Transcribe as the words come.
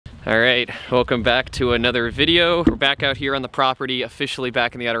All right, welcome back to another video. We're back out here on the property, officially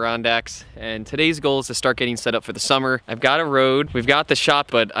back in the Adirondacks, and today's goal is to start getting set up for the summer. I've got a road, we've got the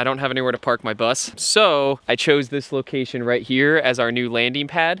shop, but I don't have anywhere to park my bus. So I chose this location right here as our new landing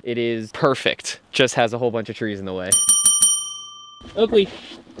pad. It is perfect, just has a whole bunch of trees in the way. Oakley,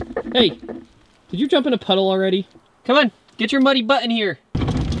 hey, did you jump in a puddle already? Come on, get your muddy butt in here.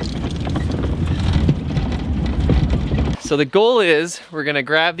 So the goal is we're gonna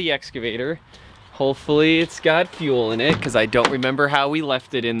grab the excavator. Hopefully it's got fuel in it because I don't remember how we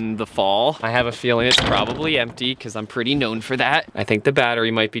left it in the fall. I have a feeling it's probably empty because I'm pretty known for that. I think the battery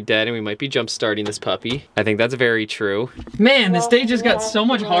might be dead and we might be jump starting this puppy. I think that's very true. Man, this day just got so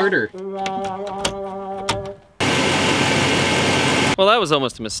much harder. Well, that was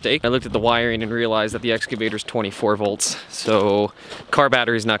almost a mistake. I looked at the wiring and realized that the excavator's 24 volts. So car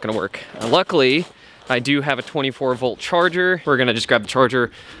battery is not gonna work. Luckily, I do have a 24 volt charger. We're gonna just grab the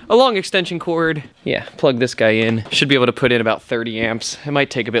charger, a long extension cord. Yeah, plug this guy in. Should be able to put in about 30 amps. It might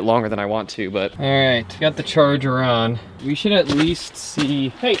take a bit longer than I want to, but. All right, got the charger on. We should at least see,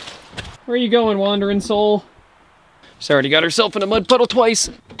 hey, where are you going, wandering soul? She's already got herself in a mud puddle twice.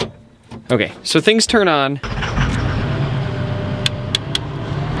 Okay, so things turn on.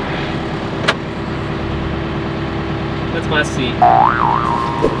 That's my seat.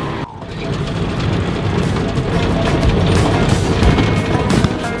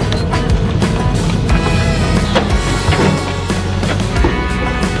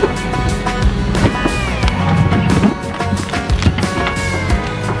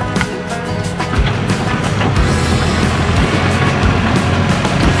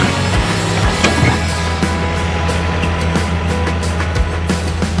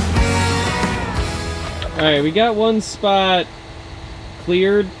 All right, we got one spot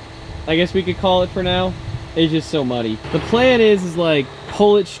cleared, I guess we could call it for now. It's just so muddy. The plan is like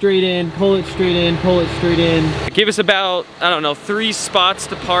pull it straight in, pull it straight in, pull it straight in. Give us about, I don't know, 3 spots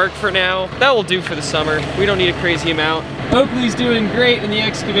to park for now. That will do for the summer. We don't need a crazy amount. Oakley's doing great in the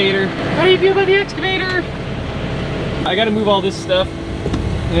excavator. How do you feel about the excavator? I gotta move all this stuff.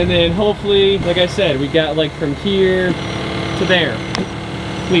 And then hopefully, like I said, we got like from here to there,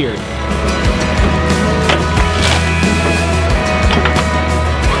 cleared.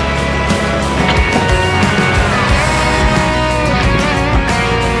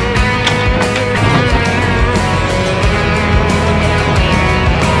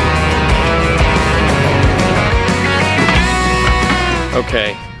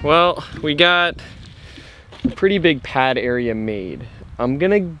 Okay, well, we got a pretty big pad area made. I'm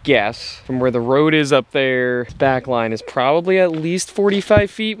gonna guess from where the road is up there, this back line is probably at least 45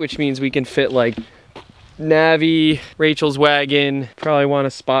 feet, which means we can fit like Navi, Rachel's wagon, probably want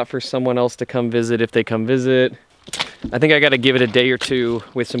a spot for someone else to come visit if they come visit. I think I gotta give it a day or two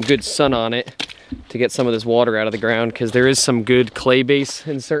with some good sun on it to get some of this water out of the ground because there is some good clay base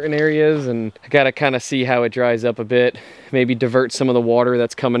in certain areas and I gotta kind of see how it dries up a bit. Maybe divert some of the water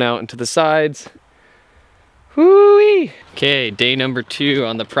that's coming out into the sides. Whoo-wee! Okay, day number 2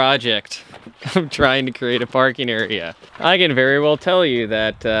 on the project. I'm trying to create a parking area. I can very well tell you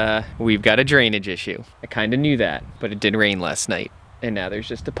that we've got a drainage issue. I kind of knew that, but it did rain last night and now there's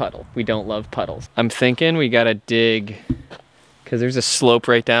just a puddle. We don't love puddles. I'm thinking we gotta dig, because there's a slope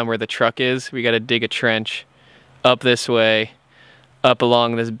right down where the truck is. We gotta dig a trench up this way, up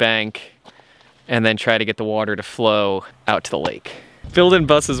along this bank, and then try to get the water to flow out to the lake. Building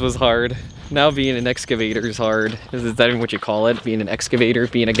buses was hard. Now being an excavator is hard. Is that even what you call it? Being an excavator?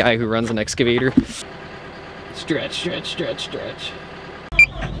 Being a guy who runs an excavator? Stretch, stretch, stretch, stretch.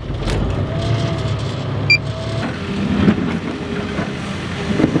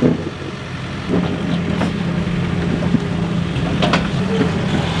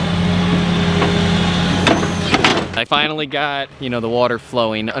 I finally got, the water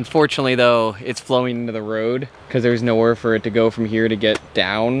flowing. Unfortunately though, it's flowing into the road because there's nowhere for it to go from here to get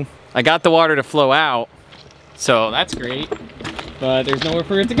down. I got the water to flow out, so that's great, but there's nowhere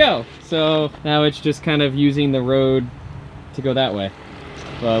for it to go. So now it's just kind of using the road to go that way.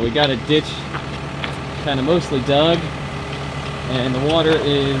 But we got a ditch kind of mostly dug, and the water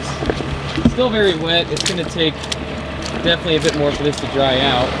is still very wet. It's gonna take definitely a bit more for this to dry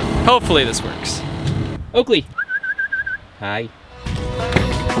out. Hopefully this works. Oakley. Hi.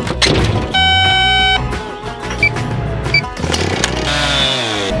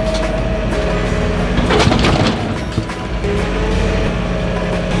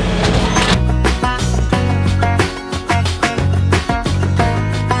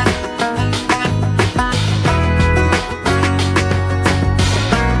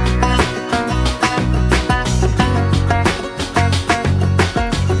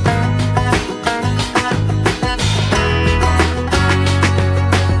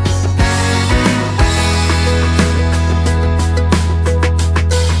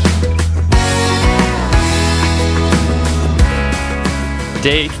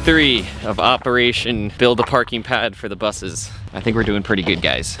 Day 3 of Operation Build a Parking Pad for the buses. I think we're doing pretty good,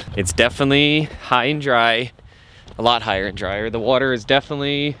 guys. It's definitely high and dry, a lot higher and drier. The water is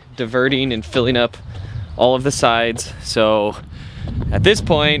definitely diverting and filling up all of the sides. So at this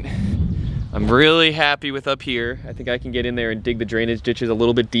point, I'm really happy with up here. I think I can get in there and dig the drainage ditches a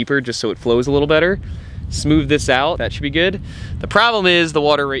little bit deeper just so it flows a little better. Smooth this out, that should be good. The problem is the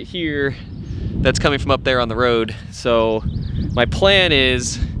water right here that's coming from up there on the road. So my plan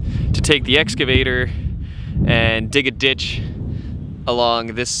is to take the excavator and dig a ditch along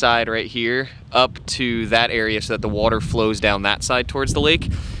this side right here up to that area so that the water flows down that side towards the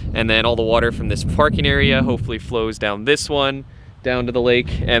lake. And then all the water from this parking area hopefully flows down this one, down to the lake,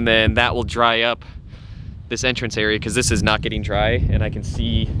 and then that will dry up this entrance area because this is not getting dry and I can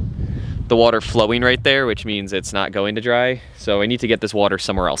see the water flowing right there, which means it's not going to dry. So I need to get this water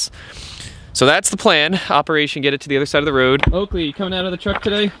somewhere else. So that's the plan. Operation get it to the other side of the road. Oakley, you coming out of the truck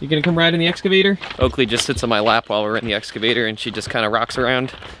today? You gonna come ride in the excavator? Oakley just sits on my lap while we're in the excavator and she just kind of rocks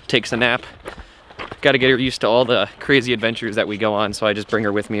around, takes a nap. Got to get her used to all the crazy adventures that we go on, so I just bring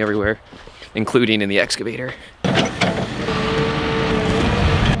her with me everywhere, including in the excavator.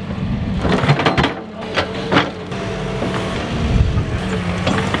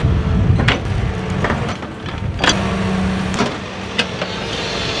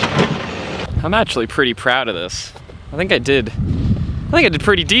 I'm actually pretty proud of this. I think I did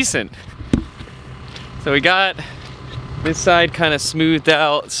pretty decent. So we got this side kind of smoothed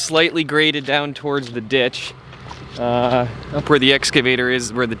out, slightly graded down towards the ditch. Up where the excavator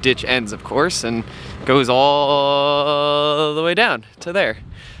is, where the ditch ends, of course, and goes all the way down to there.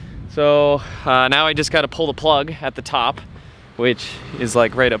 So now I just got to pull the plug at the top, which is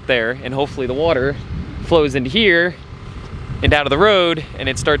like right up there, and hopefully the water flows into here and out of the road, and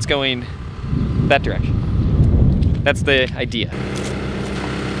it starts going that direction. That's the idea.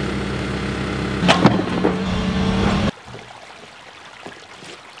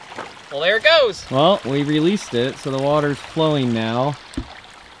 Well, there it goes. Well, we released it, so the water's flowing now.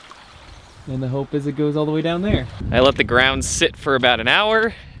 And the hope is it goes all the way down there. I let the ground sit for about an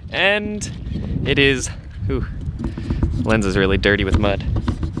hour, and it is, ooh, lens is really dirty with mud.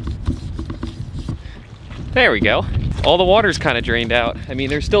 There we go. All the water's kind of drained out. I mean,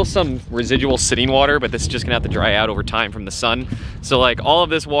 there's still some residual sitting water, but this is just gonna have to dry out over time from the sun. So like all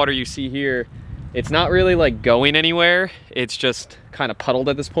of this water you see here, it's not really like going anywhere. It's just kind of puddled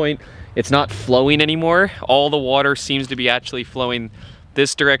at this point. It's not flowing anymore. All the water seems to be actually flowing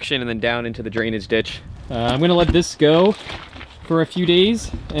this direction and then down into the drainage ditch. I'm gonna let this go for a few days,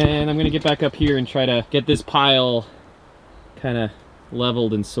 and I'm gonna get back up here and try to get this pile kind of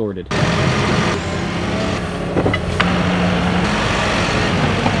leveled and sorted.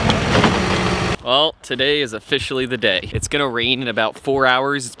 Well, today is officially the day. It's gonna rain in about 4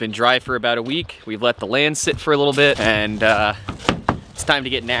 hours. It's been dry for about a week. We've let the land sit for a little bit, and it's time to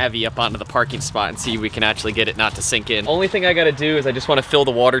get Navi up onto the parking spot and see if we can actually get it not to sink in. Only thing I gotta do is I just wanna fill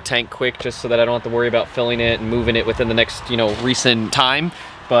the water tank quick just so that I don't have to worry about filling it and moving it within the next, you know, recent time.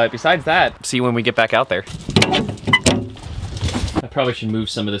 But besides that, see when we get back out there. I probably should move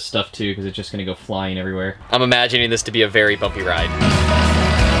some of this stuff too because it's just gonna go flying everywhere. I'm imagining this to be a very bumpy ride.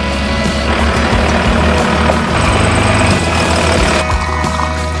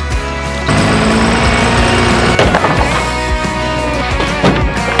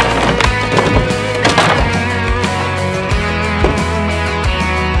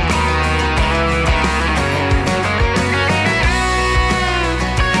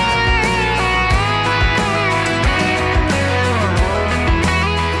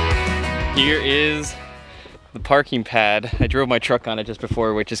 Here is the parking pad. I drove my truck on it just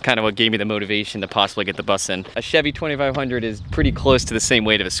before, which is kind of what gave me the motivation to possibly get the bus in. A Chevy 2500 is pretty close to the same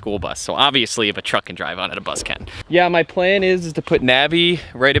weight of a school bus, so obviously if a truck can drive on it, a bus can. Yeah, my plan is to put Navi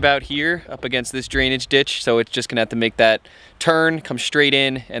right about here up against this drainage ditch, so it's just gonna have to make that turn, come straight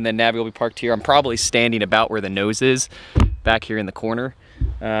in, and then Navi will be parked here. I'm probably standing about where the nose is, back here in the corner.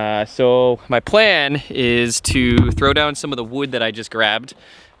 So my plan is to throw down some of the wood that I just grabbed,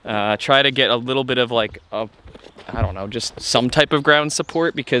 try to get a little bit of like I don't know, just some type of ground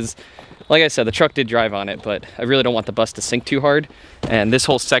support, because like I said, the truck did drive on it, but I really don't want the bus to sink too hard, and this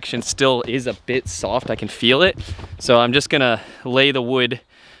whole section still is a bit soft. I can feel it, so I'm just gonna lay the wood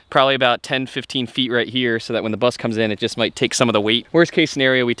probably about 10-15 feet right here, so that when the bus comes in, it just might take some of the weight. Worst case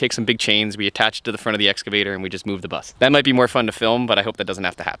scenario, we take some big chains, we attach it to the front of the excavator, and we just move the bus. That might be more fun to film, but I hope that doesn't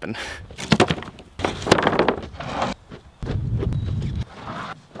have to happen.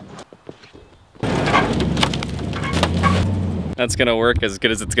 That's gonna work as good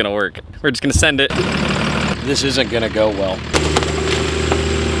as it's gonna work. We're just gonna send it. This isn't gonna go well.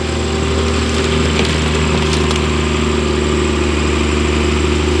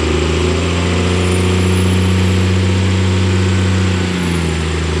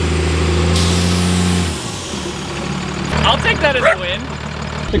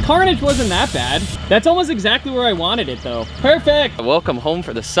 The carnage wasn't that bad. That's almost exactly where I wanted it though. Perfect. Welcome home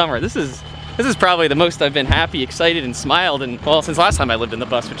for the summer. This is probably the most I've been happy, excited, and smiled well, since last time I lived in the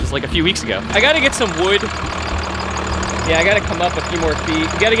bus, which was like a few weeks ago. I gotta get some wood. Yeah, I gotta come up a few more feet.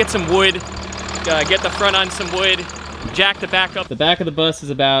 Gotta get some wood, get the front on some wood, jack the back up. The back of the bus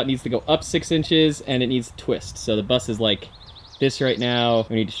needs to go up 6 inches and it needs to twist. So the bus is like this right now.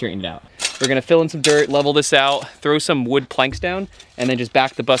 We need to straighten it out. We're gonna fill in some dirt, level this out, throw some wood planks down, and then just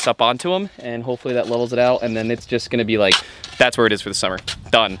back the bus up onto them, and hopefully that levels it out, and then it's just gonna be like, that's where it is for the summer.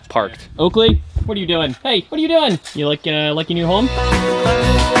 Done, parked. Oakley, what are you doing? Hey, what are you doing? You like your new home?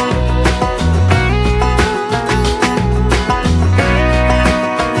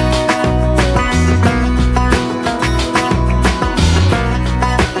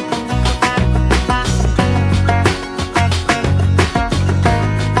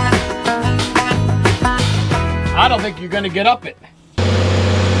 I don't think you're gonna get up it.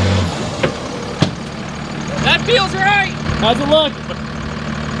 That feels right! How's it look?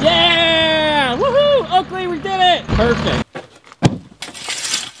 Yeah! Woohoo! Oakley, we did it! Perfect.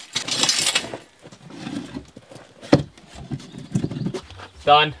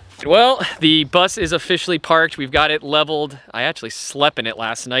 Done. Well, the bus is officially parked. We've got it leveled. I actually slept in it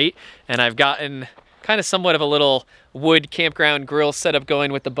last night, and I've gotten kind of somewhat of a little wood campground grill setup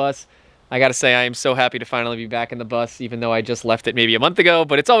going with the bus. I gotta say, I am so happy to finally be back in the bus, even though I just left it maybe a month ago,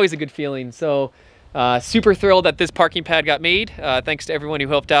 but it's always a good feeling. So super thrilled that this parking pad got made. Thanks to everyone who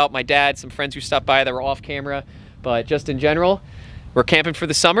helped out, my dad, some friends who stopped by that were off camera, but just in general, we're camping for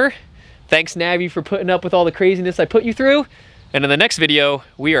the summer. Thanks Navi for putting up with all the craziness I put you through. And in the next video,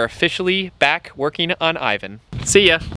 we are officially back working on Ivan. See ya.